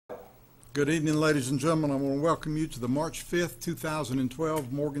Good evening, ladies and gentlemen. I want to welcome you to the March 5th,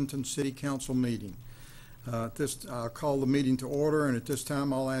 2012 Morganton City Council meeting. I'll call the meeting to order, and at this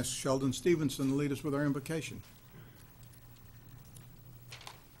time I'll ask Sheldon Stevenson to lead us with our invocation.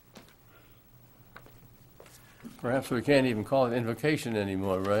 Perhaps we can't even call it invocation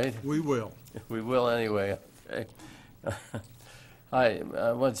anymore, right? We will. We will anyway. Okay. I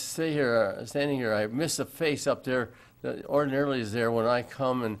want to stay here, standing here. I miss a face up there that ordinarily is there when I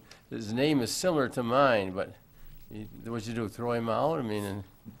come, and his name is similar to mine. But what'd you do? Throw him out? I mean,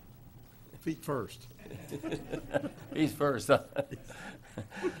 Feet first. He's first.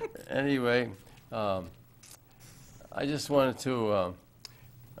 Anyway, I just wanted to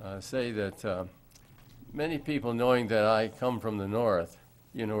say that many people, knowing that I come from the north,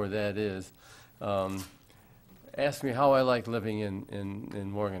 you know where that is, ask me how I like living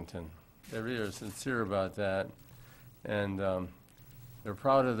in Morganton. They really are sincere about that, and they're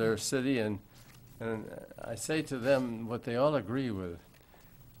proud of their city, and I say to them what they all agree with.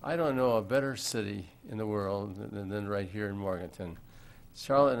 I don't know a better city in the world than right here in Morganton.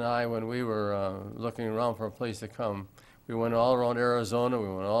 Charlotte and I, when we were looking around for a place to come, we went all around Arizona, we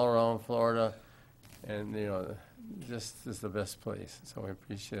went all around Florida, and you know, this is the best place, so we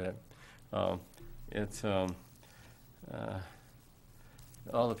appreciate it. All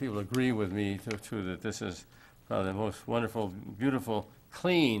the people agree with me too that this is probably the most wonderful, beautiful,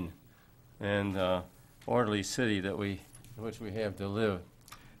 clean, and orderly city that in which we have to live.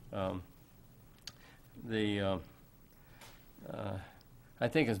 I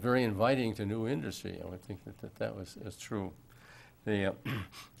think it's very inviting to new industry. I would think that is true.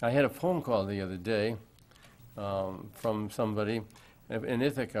 I had a phone call the other day from somebody in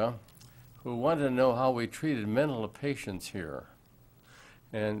Ithaca who wanted to know how we treated mental patients here.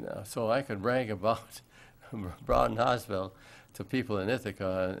 And so I could brag about Broughton Hospital to people in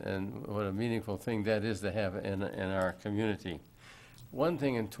Ithaca and what a meaningful thing that is to have in our community. One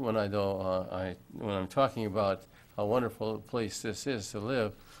thing, when I'm talking about how wonderful a place this is to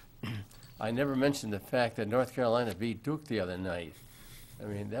live, I never mentioned the fact that North Carolina beat Duke the other night. I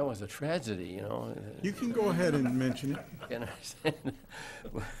mean, that was a tragedy, you know. You can go ahead and mention it. Can I say?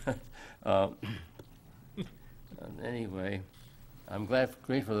 Anyway, I'm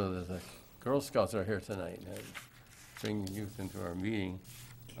grateful that the Girl Scouts are here tonight, bringing youth into our meeting.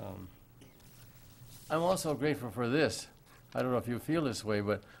 I'm also grateful for this. I don't know if you feel this way,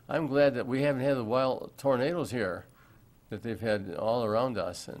 but I'm glad that we haven't had the wild tornadoes here that they've had all around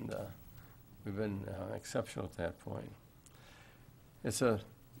us, and we've been exceptional at that point. It's a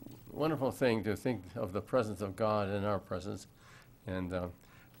wonderful thing to think of the presence of God in our presence, and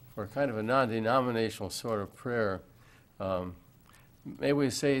for kind of a non-denominational sort of prayer, may we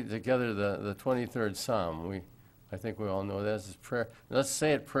say together the 23rd Psalm. I think we all know that's prayer. Let's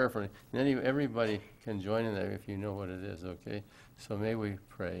say it prayerfully. And then everybody can join in there if you know what it is, okay? So may we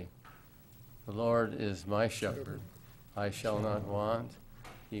pray. The Lord is my shepherd. I shall not want.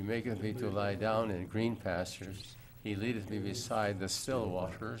 He maketh me to lie down in green pastures. He leadeth me beside the still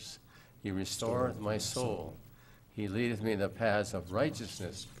waters. He restoreth my soul. He leadeth me in the paths of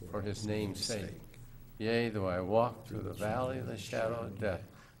righteousness for his name's sake. Yea, though I walk through the valley of the shadow of death,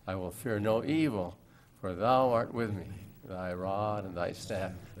 I will fear no evil, for thou art with me. Thy rod and thy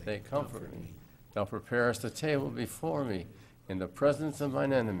staff, they comfort me. Thou preparest a table before me in the presence of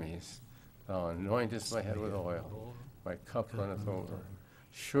mine enemies. Thou anointest my head with oil. My cup runneth over.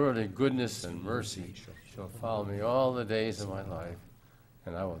 Surely goodness and mercy shall follow me all the days of my life,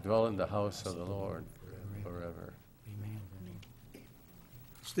 and I will dwell in the house of the Lord forever.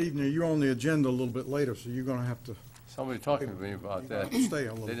 Steve, now you're on the agenda a little bit later, so you're going to have to. Somebody talking to me about that. Stay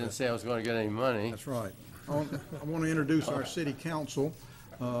a little They didn't bit. say I was going to get any money. That's right. I want to introduce our city council.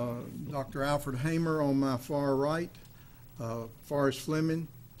 Dr. Alfred Hamer on my far right, Forrest Fleming,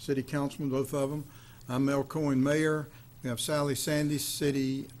 city councilman, both of them. I'm Mel Cohen, mayor. We have Sally Sandy,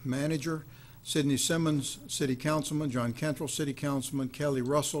 city manager. Sidney Simmons, city councilman. John Cantrell, city councilman. Kelly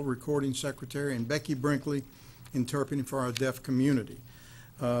Russell, recording secretary. And Becky Brinkley, interpreting for our deaf community.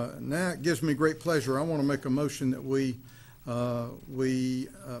 Now it gives me great pleasure. I want to make a motion that we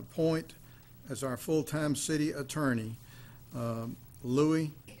appoint as our full-time city attorney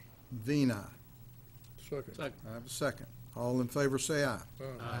Louis Vina. Second. I have a second. All in favor say aye.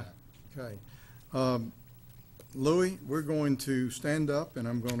 Aye. Okay. Louis, we're going to stand up and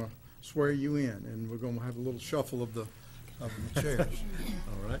I'm going to swear you in, and we're going to have a little shuffle of the chairs.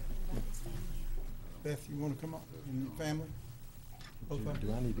 All right. Beth, you want to come up and your family?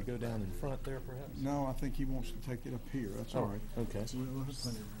 Do I need to go down in front there, perhaps? No, I think he wants to take it up here. That's all right. Okay. We'll have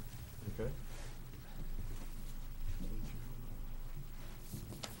plenty of room. Okay.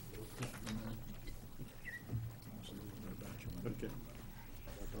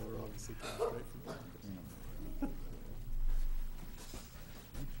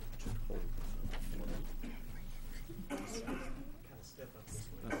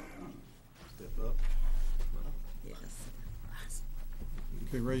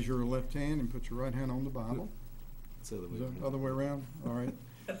 Okay, raise your left hand and put your right hand on the Bible. So that Is we that can- other way around? All right.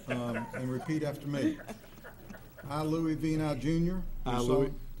 And repeat after me. I, Louis V. Knight Jr. I,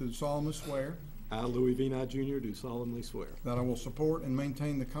 Louis- do solemnly swear I, Louis V. Knight Jr., do solemnly swear that I will support and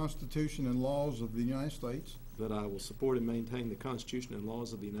maintain the Constitution and laws of the United States that I will support and maintain the Constitution and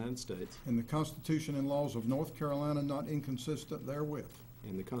laws of the United States and the Constitution and laws of North Carolina not inconsistent therewith.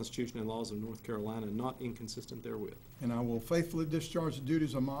 and the Constitution and laws of North Carolina not inconsistent therewith. And I will faithfully discharge the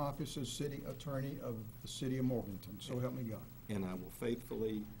duties of my office as city attorney of the city of Morganton. So help me God. And I will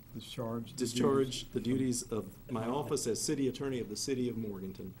faithfully Discharge. discharge the duties of my office as city attorney of the city of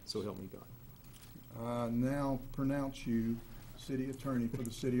Morganton. So help me God. I now pronounce you city attorney for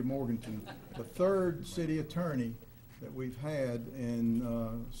the city of Morganton, the third city attorney that we've had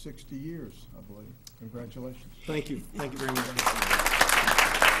in 60 years, I believe. Congratulations. Thank you. Thank you very much.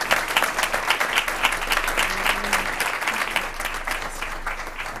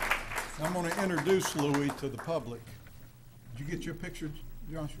 I'm going to introduce Louis to the public. Did you get your picture,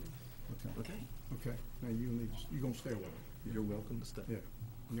 Joshua? Okay. Okay. Now you're going to stay away. You're welcome to stay. Yeah.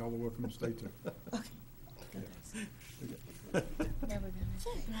 And y'all are welcome to stay too.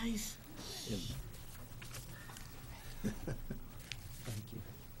 Nice. Thank you.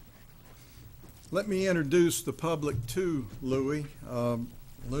 Let me introduce the public to Louis.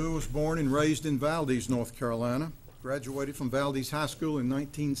 Louis was born and raised in Valdez, North Carolina. Graduated from Valdez High School in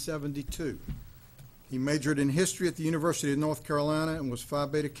 1972. He majored in history at the University of North Carolina and was Phi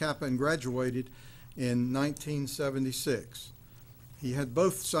Beta Kappa and graduated in 1976. He had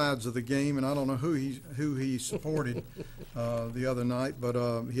both sides of the game, and I don't know who he supported the other night, but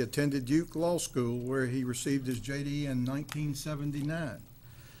he attended Duke Law School, where he received his JD in 1979.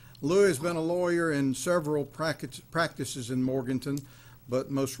 Louis has been a lawyer in several practices in Morganton, but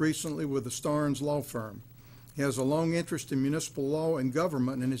most recently with the Starnes Law Firm. He has a long interest in municipal law and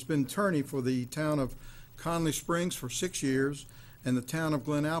government and has been attorney for the town of Conley Springs for 6 years and the town of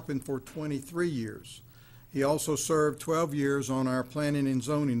Glen Alpin for 23 years. He also served 12 years on our Planning and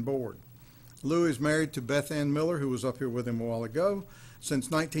Zoning Board. Louis is married to Beth Ann Miller, who was up here with him a while ago, since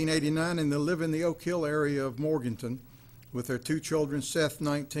 1989, and they live in the Oak Hill area of Morganton with their 2 children, Seth,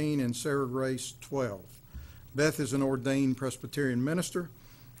 19, and Sarah Grace, 12. Beth is an ordained Presbyterian minister,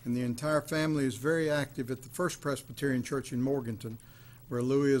 and the entire family is very active at the First Presbyterian Church in Morganton, where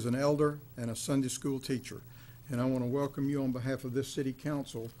Louis is an elder and a Sunday school teacher. And I want to welcome you on behalf of this city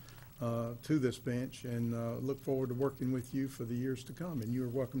council to this bench and look forward to working with you for the years to come. And you are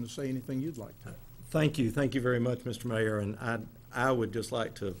welcome to say anything you'd like to. Thank you. Thank you very much, Mr. Mayor. And I would just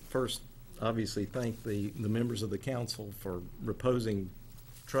like to first obviously thank the members of the council for reposing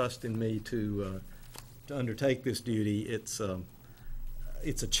trust in me to undertake this duty.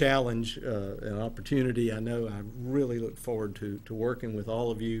 It's a challenge, an opportunity. I know I really look forward to working with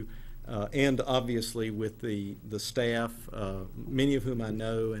all of you and obviously with the staff, many of whom I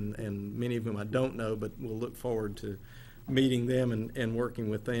know and many of whom I don't know, but we'll look forward to meeting them and working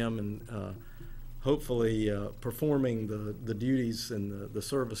with them and hopefully performing the duties and the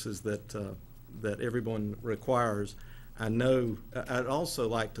services that everyone requires. I know I'd also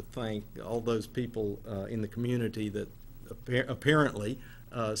like to thank all those people in the community that apparently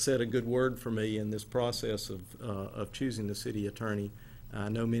said a good word for me in this process of choosing the city attorney. I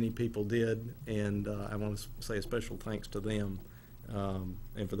know many people did, and I want to say a special thanks to them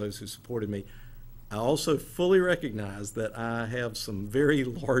and for those who supported me. I also fully recognize that I have some very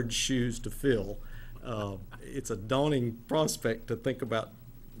large shoes to fill. It's a daunting prospect to think about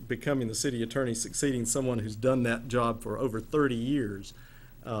becoming the city attorney, succeeding someone who's done that job for over 30 years.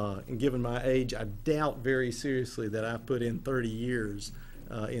 And given my age, I doubt very seriously that I put in 30 years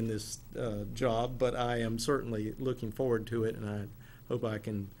in this job, but I am certainly looking forward to it, and I hope I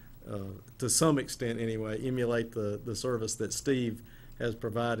can, to some extent anyway, emulate the service that Steve has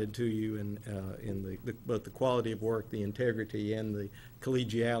provided to you in both the quality of work, the integrity, and the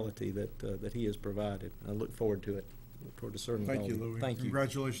collegiality that he has provided. I look forward to it. Look forward to serving all Thank of you, Louis. Thank you.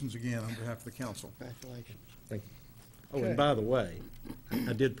 Congratulations again on behalf of the council. Congratulations. Thank you. Oh, Okay. and by the way,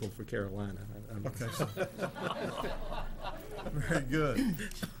 I did pull for Carolina. Okay. Very good.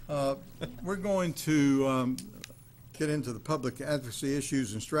 We're going to get into the public advocacy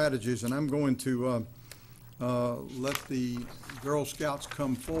issues and strategies, and I'm going to let the Girl Scouts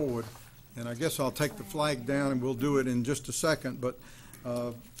come forward. And I guess I'll take the flag down, and we'll do it in just a second. But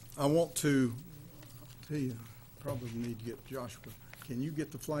I want to tell you, probably need to get Joshua. Can you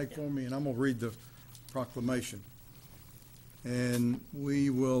get the flag for me? And I'm going to read the proclamation. And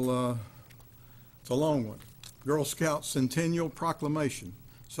we will, it's a long one. Girl Scout Centennial Proclamation,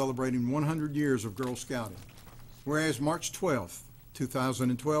 celebrating 100 years of Girl Scouting. Whereas March 12th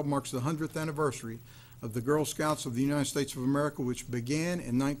 2012 marks the 100th anniversary of the Girl Scouts of the United States of America, which began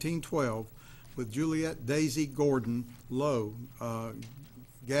in 1912 with Juliet Daisy Gordon Lowe,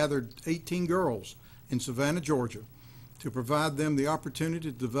 gathered 18 girls in Savannah, Georgia, to provide them the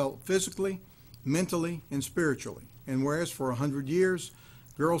opportunity to develop physically, mentally, and spiritually. And whereas for 100 years,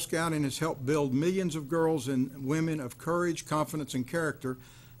 Girl Scouting has helped build millions of girls and women of courage, confidence, and character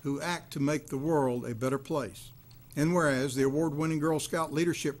who act to make the world a better place. And whereas the award-winning Girl Scout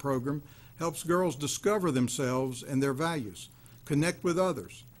Leadership Program helps girls discover themselves and their values, connect with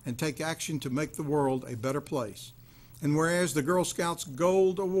others, and take action to make the world a better place. And whereas the Girl Scouts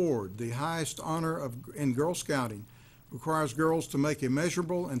Gold Award, the highest honor in Girl Scouting, requires girls to make a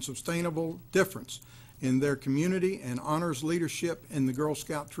measurable and sustainable difference in their community and honors leadership in the Girl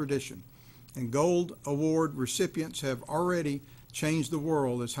Scout tradition. And Gold Award recipients have already changed the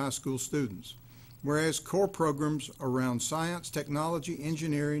world as high school students. Whereas core programs around science, technology,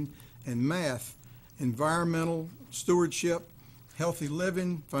 engineering, and math, environmental stewardship, healthy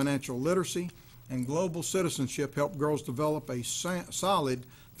living, financial literacy, and global citizenship help girls develop a solid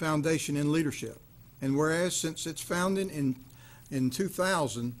foundation in leadership. And whereas since its founding in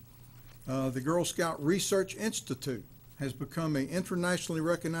 2000, the Girl Scout Research Institute has become an internationally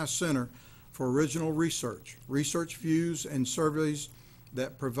recognized center for original research views, and surveys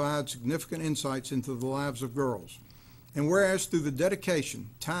that provide significant insights into the lives of girls. And whereas through the dedication,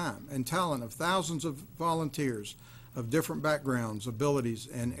 time, and talent of thousands of volunteers of different backgrounds, abilities,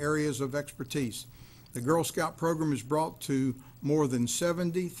 and areas of expertise, the Girl Scout program is brought to more than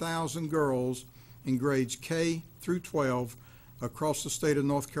 70,000 girls in grades K through 12 across the state of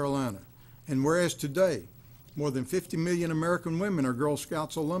North Carolina. And whereas today, more than 50 million American women are Girl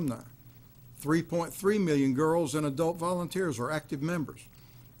Scouts alumni, 3.3 million girls and adult volunteers are active members,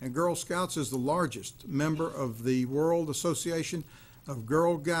 and Girl Scouts is the largest member of the World Association of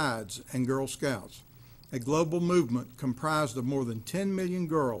Girl Guides and Girl Scouts, a global movement comprised of more than 10 million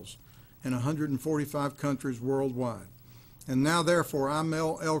girls in 145 countries worldwide. And now, therefore, I,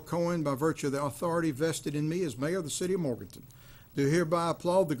 Mel L. Cohen, by virtue of the authority vested in me as mayor of the city of Morganton, do hereby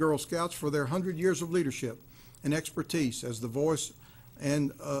applaud the Girl Scouts for their 100 years of leadership and expertise as the voice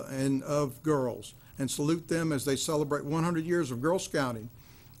and of girls, and salute them as they celebrate 100 years of Girl Scouting,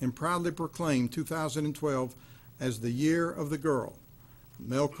 and proudly proclaim 2012 as the Year of the Girl.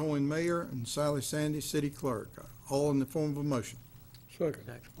 Mel Cohen, Mayor, and Sally Sandy, City Clerk, all in the form of a motion. Second.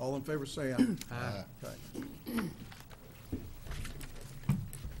 All in favor say aye. Aye. Okay.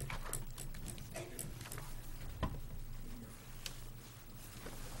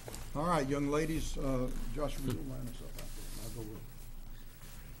 All right, young ladies, Joshua, you'll line us up out there. I'll go with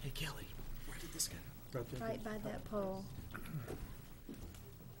Hey, Kelly, where did this go? Right by that pole.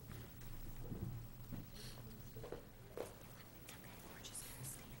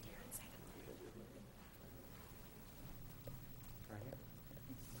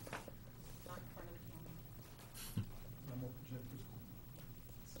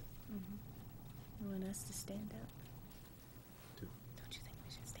 You want us to stand up? Two. Don't you think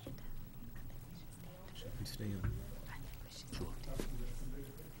we should stand up? I think we should stand up. We stand. I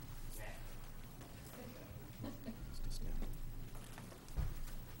think we should stand up.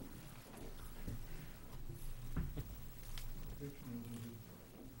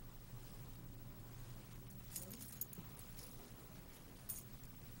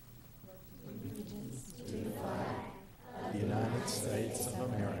 The United States of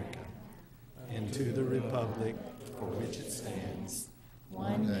America, and to the republic for which it stands,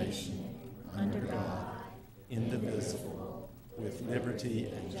 One nation, under God, indivisible, with liberty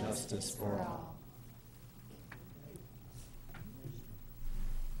and justice for all.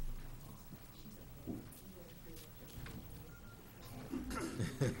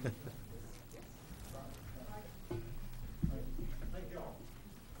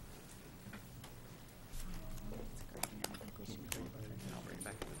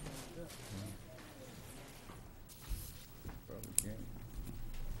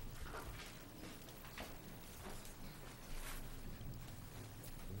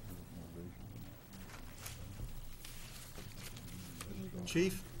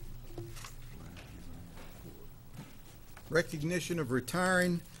 Chief. Recognition of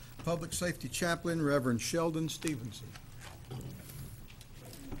retiring Public Safety Chaplain, Reverend Sheldon Stevenson.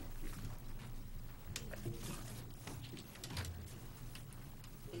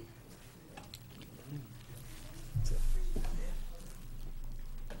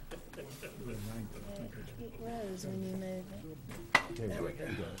 It rose when you move it. There we go.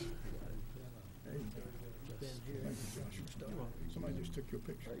 Somebody just took your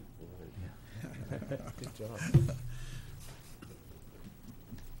picture. Good job.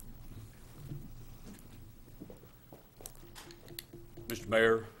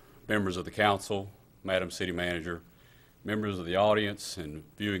 Mayor, members of the council, Madam City Manager, members of the audience and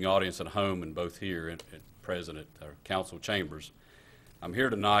viewing audience at home and both here and present at our council chambers. I'm here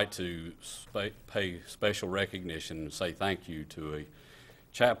tonight to pay special recognition and say thank you to a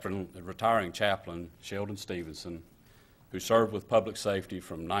retiring chaplain, Sheldon Stevenson, who served with public safety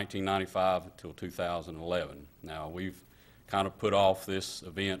from 1995 until 2011. Now, we've kind of put off this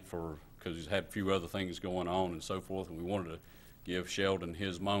event because he's had a few other things going on and so forth, and we wanted to give Sheldon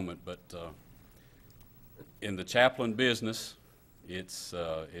his moment. But in the chaplain business, it's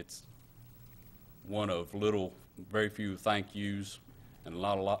one of very few thank yous and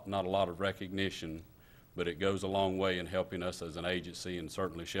not a lot of recognition, but it goes a long way in helping us as an agency, and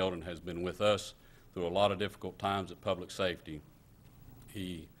certainly Sheldon has been with us through a lot of difficult times at public safety.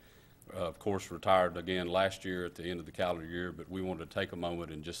 He, of course, retired again last year at the end of the calendar year, but we wanted to take a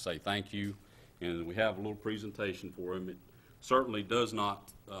moment and just say thank you, and we have a little presentation for him. It certainly does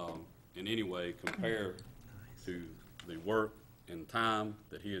not in any way compare to the work and time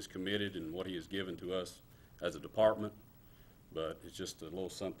that he has committed and what he has given to us as a department, but it's just a little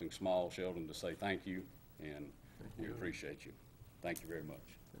something small, Sheldon, to say thank you, and we appreciate you. Thank you very much.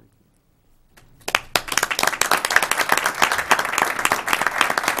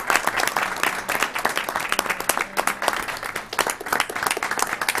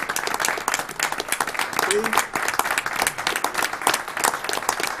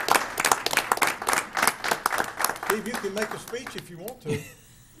 Steve, you can make a speech if you want to.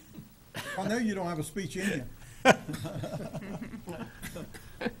 I know you don't have a speech in you.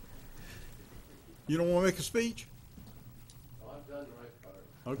 You don't want to make a speech? Well, I've done the right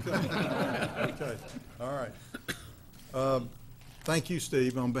part. Okay. Okay. All right. Thank you,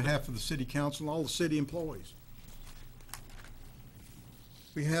 Steve, on behalf of the City Council and all the city employees.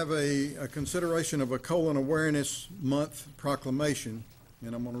 We have a consideration of a Colon Awareness Month proclamation,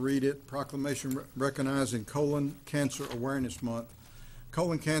 and I'm going to read it. Proclamation recognizing Colon Cancer Awareness Month.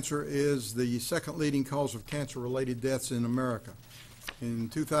 Colon cancer is the second leading cause of cancer-related deaths in America. In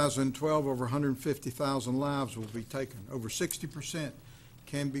 2012, over 150,000 lives will be taken. Over 60%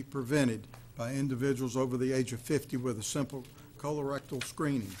 can be prevented by individuals over the age of 50 with a simple colorectal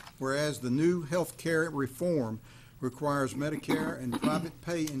screening, whereas the new health care reform requires Medicare and private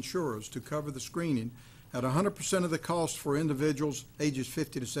pay insurers to cover the screening at 100% of the cost for individuals ages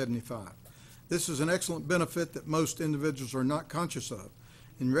 50 to 75. This is an excellent benefit that most individuals are not conscious of.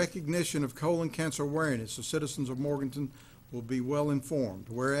 In recognition of colon cancer awareness, the citizens of Morganton will be well informed,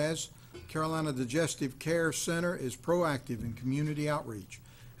 whereas Carolina Digestive Care Center is proactive in community outreach.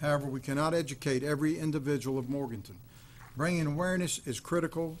 However, we cannot educate every individual of Morganton. Bringing awareness is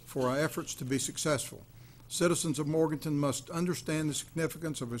critical for our efforts to be successful. Citizens of Morganton must understand the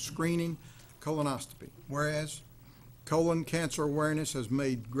significance of a screening colonoscopy, whereas colon cancer awareness has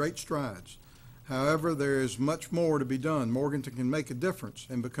made great strides. However, there is much more to be done. Morganton can make a difference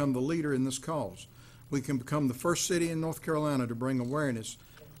and become the leader in this cause. We can become the first city in North Carolina to bring awareness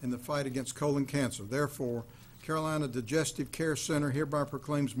in the fight against colon cancer. Therefore, Carolina Digestive Care Center hereby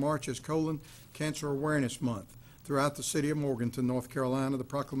proclaims March as Colon Cancer Awareness Month throughout the city of Morganton, North Carolina. The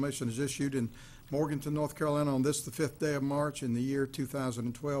proclamation is issued in Morganton, North Carolina on this, the 5th day of March in the year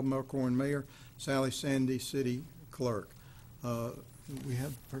 2012. Mel Corn, Mayor. Sally Sandy, City Clerk. We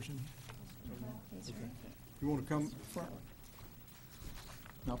have a person? Okay. You want to come front?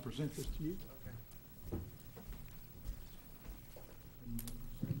 And I'll present this to you.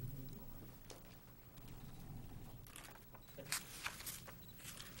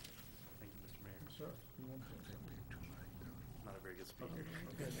 Not a very good speaker.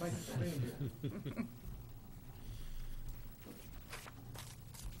 Okay, thank you for being here.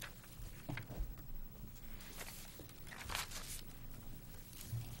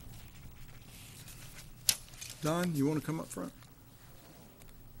 Don, you want to come up front?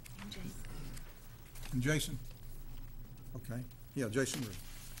 And Jason? Okay. Yeah, Jason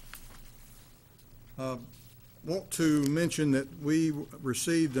Reed. Want to mention that we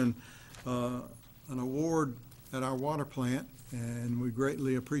received an award at our water plant, and we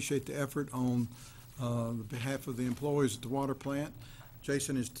greatly appreciate the effort on the behalf of the employees at the water plant.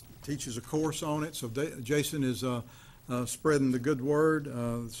 Jason teaches a course on it, so Jason is spreading the good word.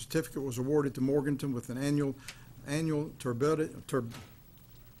 The certificate was awarded to Morganton with an annual turbidity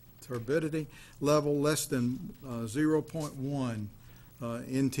level less than 0.1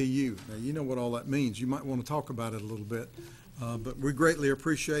 NTU. Now, you know what all that means. You might want to talk about it a little bit. But we greatly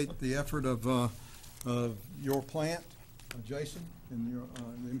appreciate the effort of your plant, Jason, and your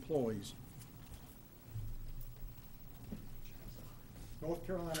the employees. North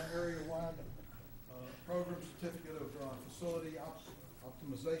Carolina area-wide program certificate of facility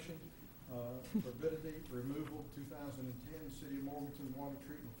optimization, turbidity removal, 2010, City of Morganton Water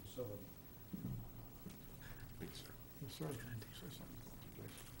Treatment Facility. Thanks, sir. Yes, sir. Say something.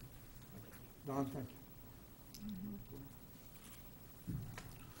 Don, thank you.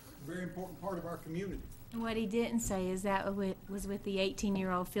 Very important part of our community. What he didn't say is that was with the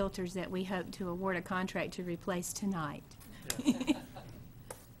 18-year-old filters that we hope to award a contract to replace tonight.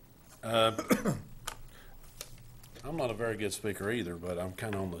 I'm not a very good speaker either, but I'm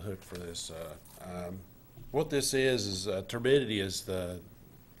kind of on the hook for this. What this is turbidity is the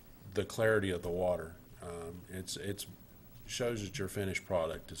clarity of the water. It's shows that your finished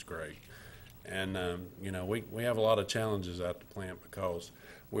product is great. And, you know, we have a lot of challenges at the plant because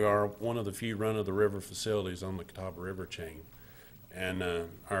we are one of the few run-of-the-river facilities on the Catawba River chain. And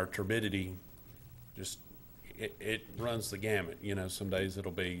our turbidity just, it runs the gamut. You know, some days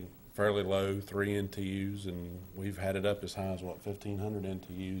it'll be fairly low, 3 NTUs, and we've had it up as high as, 1,500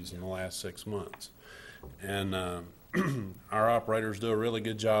 NTUs in the last 6 months. And our operators do a really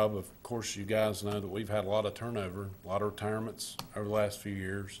good job. Of course, you guys know that we've had a lot of turnover, a lot of retirements over the last few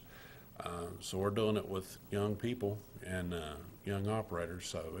years. So we're doing it with young people and young operators.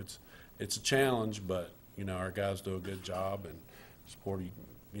 So it's a challenge, but you know our guys do a good job and support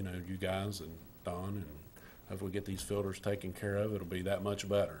you know you guys and Don, and if we get these filters taken care of, it'll be that much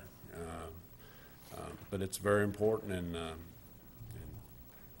better. But it's very important, and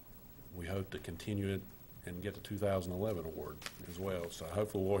we hope to continue it and get the 2011 award as well. So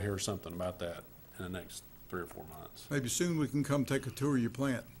hopefully we'll hear something about that in the next 3 or 4 months. Maybe soon we can come take a tour of your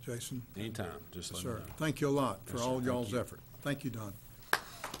plant, Jason. Anytime, just let me Sir, know. thank you a lot for Yes, sir. all Thank y'all's you. effort. Thank you, Don.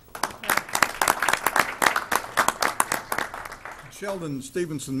 Sheldon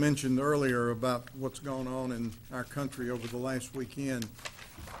Stevenson mentioned earlier about what's gone on in our country over the last weekend,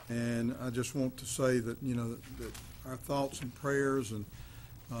 and I just want to say that, you know, that our thoughts and prayers, and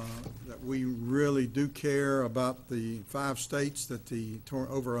that we really do care about the 5 states that the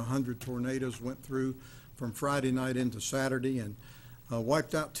over 100 tornadoes went through from Friday night into Saturday, and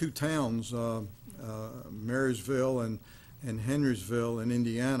wiped out 2 towns, Marysville and Henrysville in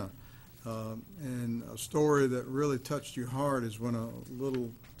Indiana. And a story that really touched your heart is when a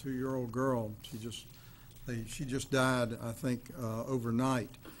little 2-year-old girl, she just died, I think, overnight,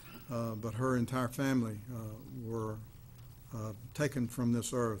 but her entire family were taken from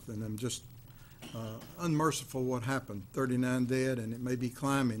this earth, and I'm just unmerciful what happened. 39 dead, and it may be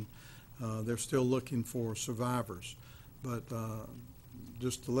climbing. They're still looking for survivors, but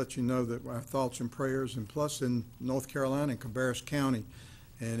just to let you know that our thoughts and prayers, and plus in North Carolina, in Cabarrus County,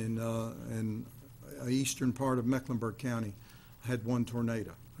 and in eastern part of Mecklenburg County, had 1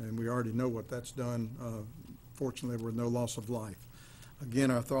 tornado, and we already know what that's done. Fortunately, there was no loss of life.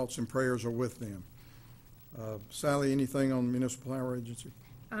 Again, our thoughts and prayers are with them. Sally, anything on the Municipal Power Agency?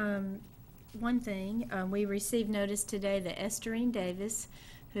 One thing, we received notice today that Esterine Davis,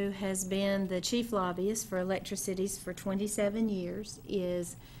 who has been the chief lobbyist for electricities for 27 years,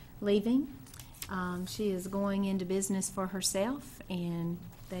 is leaving. She is going into business for herself, and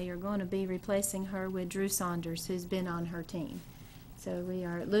they are going to be replacing her with Drew Saunders, who's been on her team. So we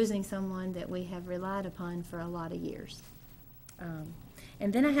are losing someone that we have relied upon for a lot of years.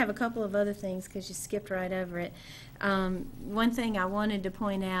 And then I have a couple of other things because you skipped right over it. One thing I wanted to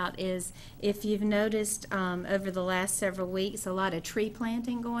point out is if you've noticed over the last several weeks a lot of tree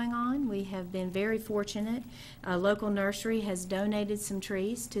planting going on. We have been very fortunate. A local nursery has donated some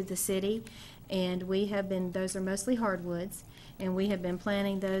trees to the city, and we have been, those are mostly hardwoods, and we have been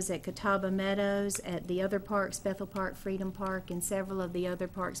planting those at Catawba Meadows, at the other parks, Bethel Park, Freedom Park, and several of the other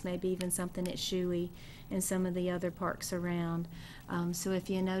parks, maybe even something at Shuey and some of the other parks around. So if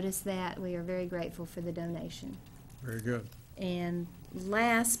you notice that, we are very grateful for the donation. Very good. And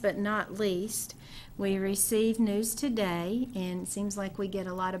last but not least, we received news today, and it seems like we get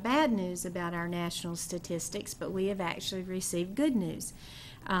a lot of bad news about our national statistics, but we have actually received good news.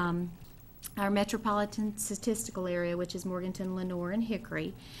 Our metropolitan statistical area, which is Morganton, Lenoir, and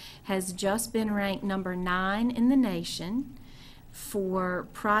Hickory, has just been ranked number 9 in the nation for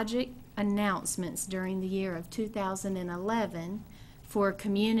project announcements during the year of 2011 for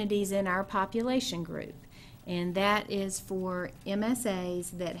communities in our population group. And that is for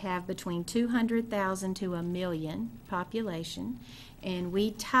MSAs that have between 200,000 to 1 million population. And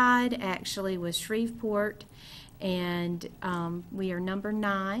we tied actually with Shreveport, and we are number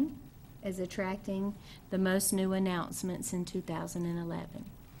 9 as attracting the most new announcements in 2011.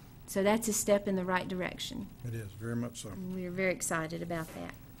 So that's a step in the right direction. It is, very much so. And we are very excited about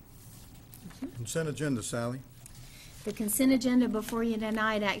that. Consent agenda, Sally. The consent agenda before you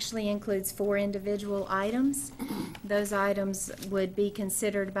tonight actually includes 4 individual items. Those items would be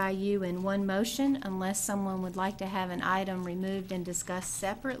considered by you in one motion unless someone would like to have an item removed and discussed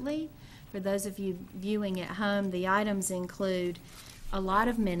separately. For those of you viewing at home, the items include a lot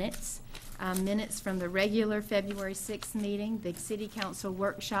of minutes, minutes from the regular February 6th meeting, the City Council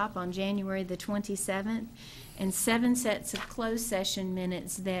workshop on January the 27th, and 7 sets of closed session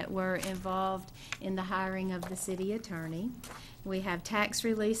minutes that were involved in the hiring of the city attorney. We have tax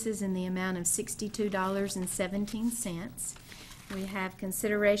releases in the amount of $62.17. We have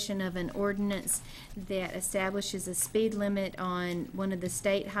consideration of an ordinance that establishes a speed limit on one of the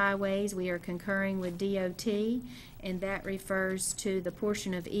state highways. We are concurring with DOT, and that refers to the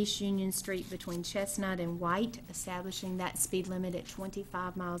portion of East Union Street between Chestnut and White, establishing that speed limit at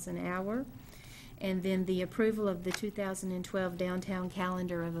 25 miles an hour. And then the approval of the 2012 downtown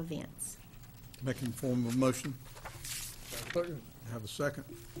calendar of events. Making form of motion. Have a second.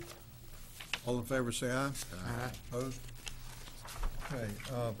 All in favor say aye. Aye. Opposed? Okay,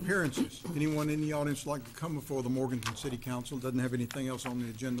 appearances. Anyone in the audience like to come before the Morganton City Council? Doesn't have anything else on the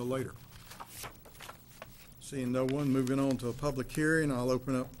agenda later. Seeing no one, moving on to a public hearing, I'll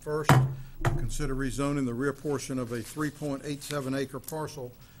open up first. Consider rezoning the rear portion of a 3.87 acre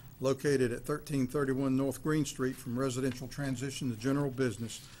parcel located at 1331 North Green Street from residential transition to general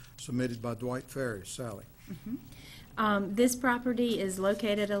business, submitted by Dwight Ferris. Sally. This property is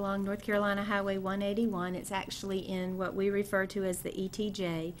located along North Carolina Highway 181. It's actually in what we refer to as the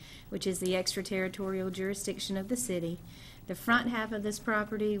ETJ, which is the extraterritorial jurisdiction of the city. The front half of this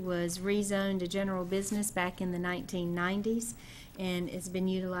property was rezoned to general business back in the 1990s, and it's been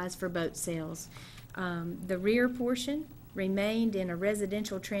utilized for boat sales. The rear portion remained in a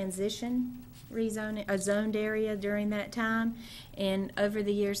residential transition rezoning, a zoned area during that time, and over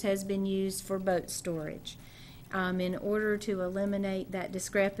the years has been used for boat storage. In order to eliminate that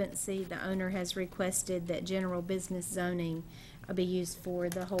discrepancy, the owner has requested that general business zoning be used for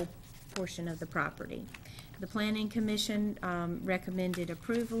the whole portion of the property. The Planning Commission recommended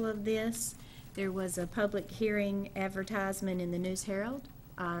approval of this. There was a public hearing advertisement in the News Herald,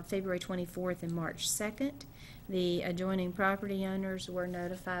 February 24th and March 2nd. The adjoining property owners were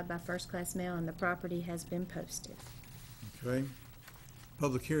notified by first-class mail, and the property has been posted. Okay.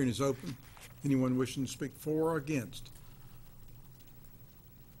 Public hearing is open. Anyone wishing to speak for or against?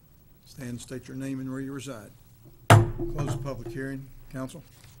 Stand, state your name and where you reside. Close the public hearing. Council?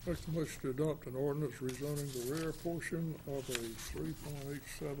 Make the motion to adopt an ordinance rezoning the rear portion of a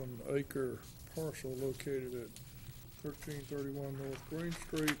 3.87 acre parcel located at 1331 North Green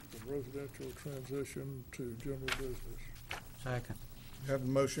Street from residential transition to general business. Second. Have a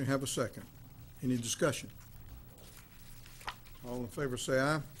motion, have a second. Any discussion? All in favor say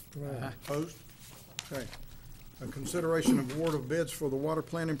aye. Aye. Opposed? Okay. A consideration of award of bids for the water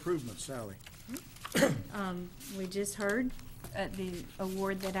plant improvements. Sally. We just heard the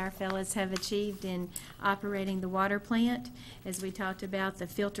award that our fellows have achieved in operating the water plant. As we talked about, the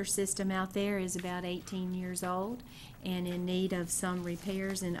filter system out there is about 18 years old and in need of some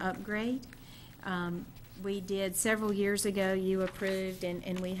repairs and upgrade. We did several years ago, you approved,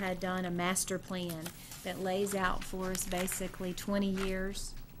 and we had done a master plan that lays out for us basically 20 to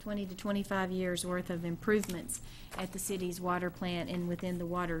 25 years worth of improvements at the city's water plant and within the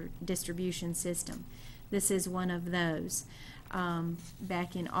water distribution system. This is one of those.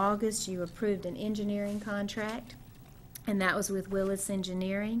 Back in August, you approved an engineering contract, and that was with Willis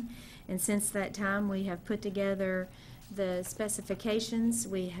Engineering. And since that time, we have put together the specifications.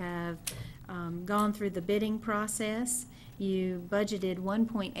 We have gone through the bidding process. You budgeted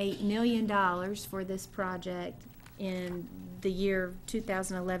 $1.8 million for this project in the year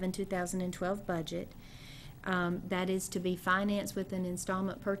 2011-2012 budget. That is to be financed with an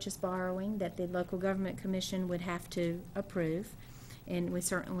installment purchase borrowing that the local government commission would have to approve, and we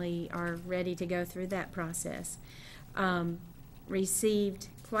certainly are ready to go through that process. Received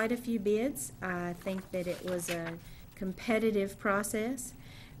quite a few bids. I think that it was a competitive process.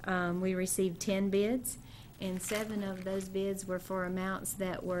 We received 10 bids, and 7 of those bids were for amounts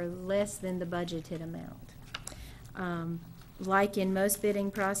that were less than the budgeted amount. Like in most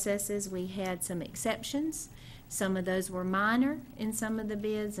bidding processes, we had some exceptions. Some of those were minor in some of the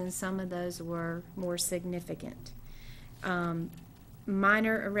bids, and some of those were more significant.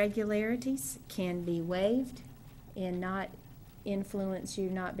 Minor irregularities can be waived and not influence you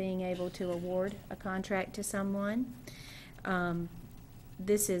not being able to award a contract to someone.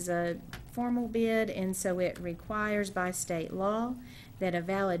 This is a formal bid, and so it requires by state law that a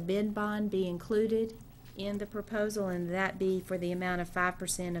valid bid bond be included in the proposal, and that be for the amount of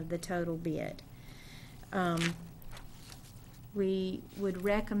 5% of the total bid. We would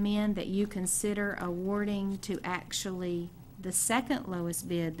recommend that you consider awarding to actually the second lowest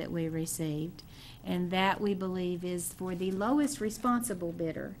bid that we received, and that we believe is for the lowest responsible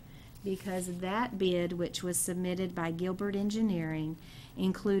bidder, because that bid, which was submitted by Gilbert Engineering,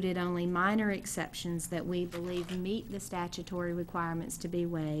 included only minor exceptions that we believe meet the statutory requirements to be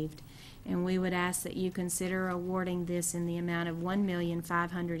waived, and we would ask that you consider awarding this in the amount of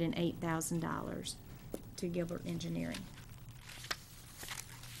 $1,508,000 to Gilbert Engineering.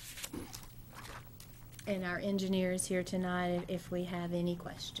 And our engineer is here tonight if we have any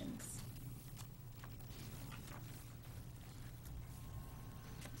questions.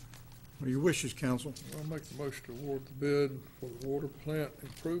 What are your wishes, council? I'll make the motion to award the bid for the water plant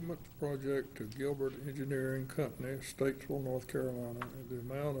improvement project to Gilbert Engineering Company, Statesville, North Carolina, in the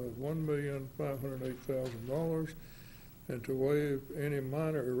amount of $1,508,000, and to waive any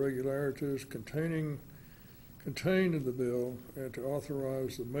minor irregularities contained in the bill, and to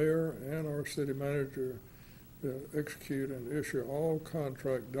authorize the mayor and our city manager to execute and issue all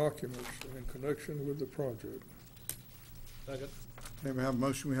contract documents in connection with the project. Second. Okay, we have a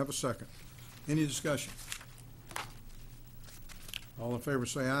motion, we have a second. Any discussion? All in favor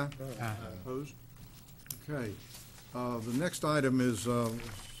say aye. Aye. Opposed? Okay. The next item is a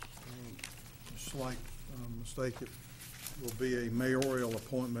slight mistake. It will be a mayoral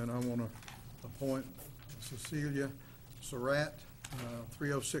appointment. I want to appoint Cecilia Surratt,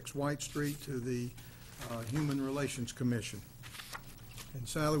 306 White Street, to the Human Relations Commission. And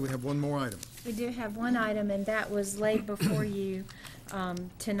Sally, we have one more item. We do have one item, and that was laid before you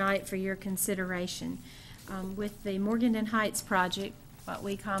tonight for your consideration. With the Morganton Heights project, what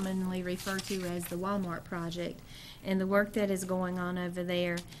we commonly refer to as the Walmart project, and the work that is going on over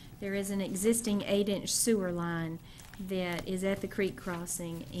there, there is an existing 8-inch sewer line that is at the creek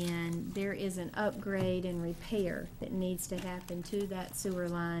crossing, and there is an upgrade and repair that needs to happen to that sewer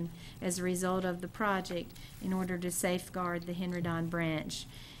line as a result of the project in order to safeguard the Henry Don branch.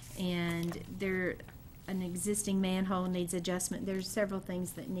 And an existing manhole needs adjustment. There's several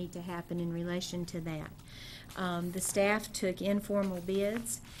things that need to happen in relation to that. The staff took informal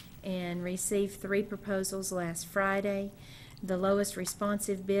bids and received 3 proposals last Friday. The lowest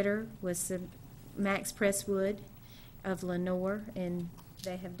responsive bidder was Max Presswood of Lenore, and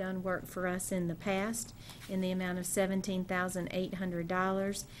they have done work for us in the past in the amount of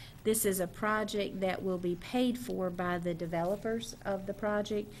 $17,800. This is a project that will be paid for by the developers of the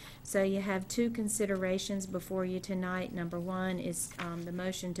project. So you have 2 considerations before you tonight. Number 1 is the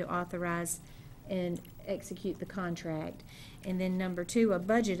motion to authorize and execute the contract. And then number 2, a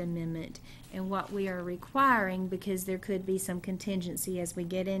budget amendment. And what we are requiring, because there could be some contingency as we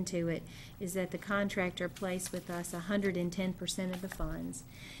get into it, is that the contractor place with us 110% of the funds.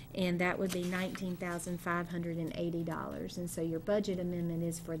 And that would be $19,580. And so your budget amendment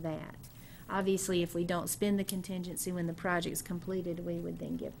is for that. Obviously, if we don't spend the contingency when the project's completed, we would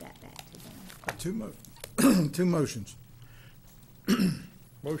then give that back to them. Two motions.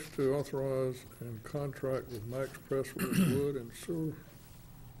 Motion to authorize and contract with Max Presswood Wood and Sewer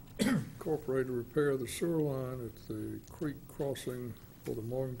Incorporated to repair the sewer line at the creek crossing for the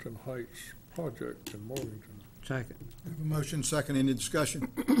Morganton Heights project in Morganton. Second. We have a motion, second. Any discussion?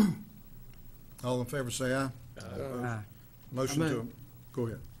 All in favor say aye. Aye. Motion to, go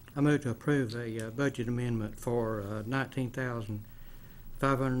ahead. I move to approve a budget amendment for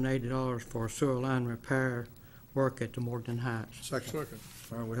 $19,580 for sewer line repair work at the Morganton Heights. Second.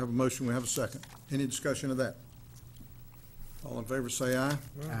 All right, we have a motion, we have a second. Any discussion of that? All in favor say aye.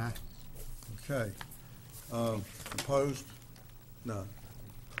 Aye. Okay. Opposed? None.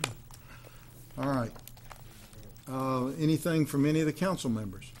 All right. Anything from any of the council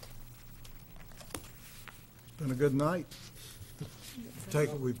members? Been a good night.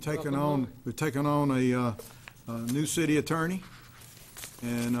 We've taken on a new city attorney,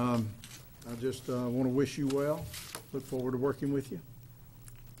 and I just want to wish you well. Look forward to working with you.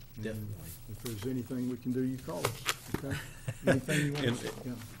 Definitely. If there's anything we can do, you call us, okay? Anything you want to say?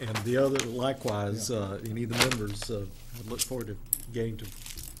 Yeah. And the other, likewise, any of the members, I look forward to getting to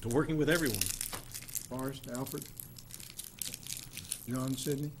working with everyone. Forrest, Alfred, John,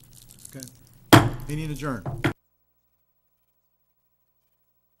 Sidney, okay? Meeting adjourned.